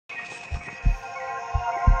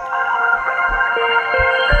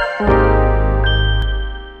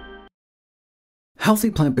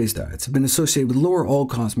Healthy plant-based diets have been associated with lower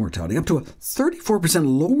all-cause mortality, up to a 34%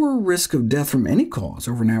 lower risk of death from any cause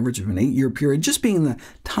over an average of an 8-year period, just being in the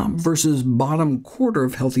top versus bottom quarter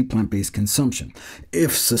of healthy plant-based consumption.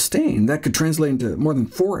 If sustained, that could translate into more than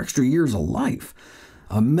 4 extra years of life.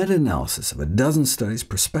 A meta-analysis of a dozen studies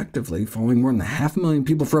prospectively following more than 500,000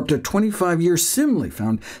 people for up to 25 years similarly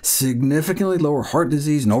found significantly lower heart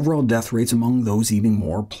disease and overall death rates among those eating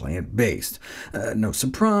more plant-based. No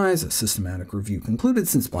surprise, a systematic review concluded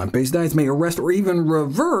since plant-based diets may arrest or even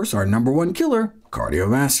reverse our #1 killer,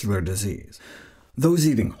 cardiovascular disease. Those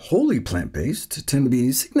eating wholly plant-based tend to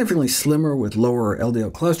be significantly slimmer, with lower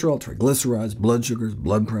LDL cholesterol, triglycerides, blood sugars,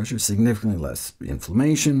 blood pressure, significantly less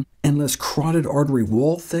inflammation, and less carotid artery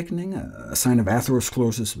wall thickening, a sign of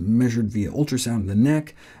atherosclerosis measured via ultrasound in the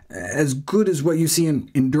neck, as good as what you see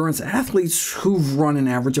in endurance athletes who've run an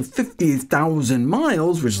average of 50,000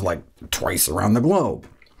 miles, which is like twice around the globe.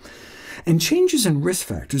 And changes in risk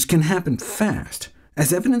factors can happen fast,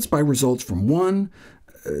 as evidenced by results from 1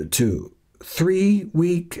 to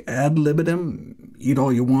 3-week ad libitum,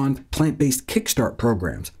 eat-all-you-want, plant-based kickstart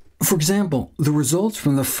programs. For example, the results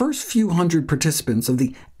from the first few hundred participants of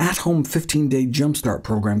the at-home 15-day Jumpstart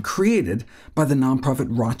program created by the nonprofit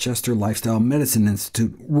Rochester Lifestyle Medicine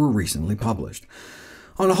Institute were recently published.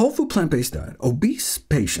 On a whole food plant-based diet, obese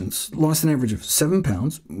patients lost an average of 7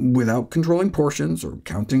 pounds without controlling portions or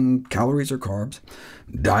counting calories or carbs.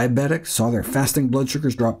 Diabetics saw their fasting blood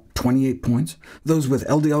sugars drop 28 points. Those with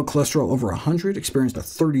LDL cholesterol over 100 experienced a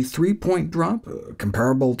 33-point drop,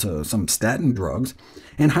 comparable to some statin drugs.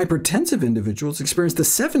 And hypertensive individuals experienced a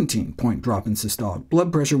 17-point drop in systolic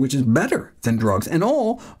blood pressure, which is better than drugs, and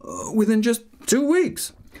all within just 2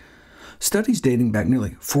 weeks. Studies dating back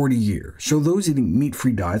nearly 40 years show those eating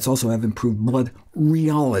meat-free diets also have improved blood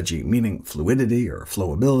rheology, meaning fluidity or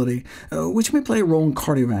flowability, which may play a role in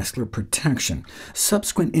cardiovascular protection.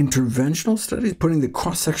 Subsequent interventional studies putting the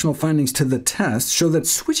cross-sectional findings to the test show that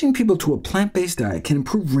switching people to a plant-based diet can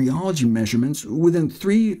improve rheology measurements within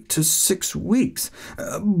 3 to 6 weeks.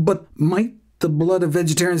 But might the blood of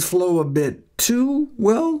vegetarians flow a bit too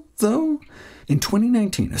well, though? In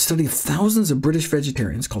 2019, a study of thousands of British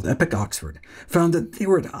vegetarians called EPIC Oxford found that they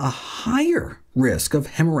were at a higher risk of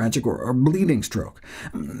hemorrhagic or bleeding stroke.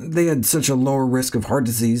 They had such a lower risk of heart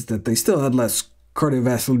disease that they still had less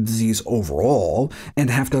cardiovascular disease overall, and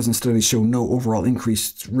half dozen studies show no overall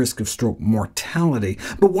increased risk of stroke mortality.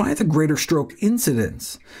 But why the greater stroke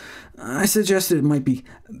incidence? I suggested it might be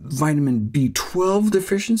vitamin B12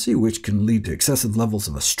 deficiency, which can lead to excessive levels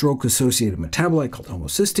of a stroke-associated metabolite called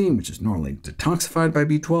homocysteine, which is normally detoxified by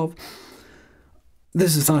B12.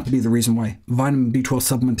 This is thought to be the reason why vitamin B12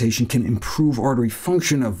 supplementation can improve artery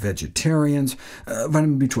function of vegetarians.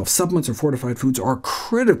 Vitamin B12 supplements or fortified foods are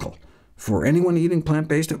critical for anyone eating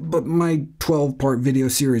plant-based, but my 12-part video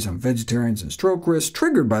series on vegetarians and stroke risk,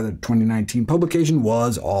 triggered by the 2019 publication,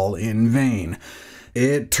 was all in vain.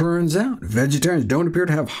 It turns out vegetarians don't appear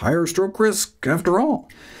to have higher stroke risk after all.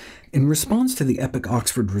 In response to the EPIC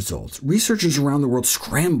Oxford results, researchers around the world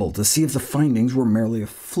scrambled to see if the findings were merely a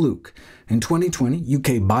fluke. In 2020,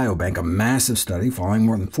 UK Biobank, a massive study following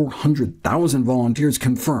more than 400,000 volunteers,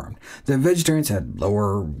 confirmed that vegetarians had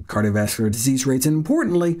lower cardiovascular disease rates, and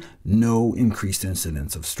importantly, no increased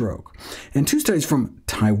incidence of stroke. And 2 studies from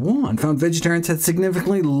Taiwan found vegetarians had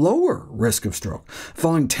significantly lower risk of stroke.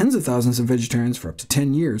 Following tens of thousands of vegetarians for up to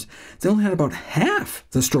 10 years, they only had about half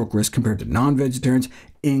the stroke risk compared to non-vegetarians,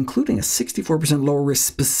 including a 64% lower risk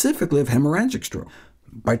specifically of hemorrhagic stroke.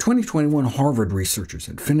 By 2021, Harvard researchers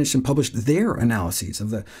had finished and published their analyses of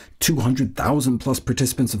the 200,000-plus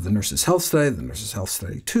participants of the Nurses' Health Study, the Nurses' Health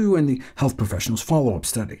Study 2, and the Health Professionals Follow-up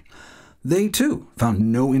Study. They, too,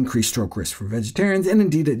 found no increased stroke risk for vegetarians, and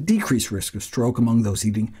indeed a decreased risk of stroke among those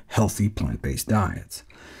eating healthy plant-based diets.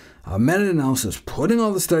 A meta-analysis putting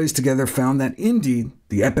all the studies together found that, indeed,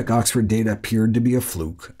 the EPIC Oxford data appeared to be a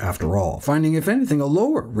fluke after all, finding, if anything, a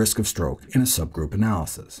lower risk of stroke in a subgroup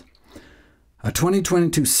analysis. A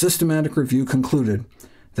 2022 systematic review concluded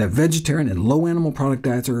that vegetarian and low animal product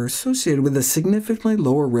diets are associated with a significantly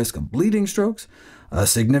lower risk of bleeding strokes, a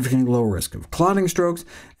significantly lower risk of clotting strokes,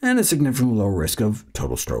 and a significantly lower risk of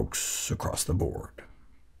total strokes across the board.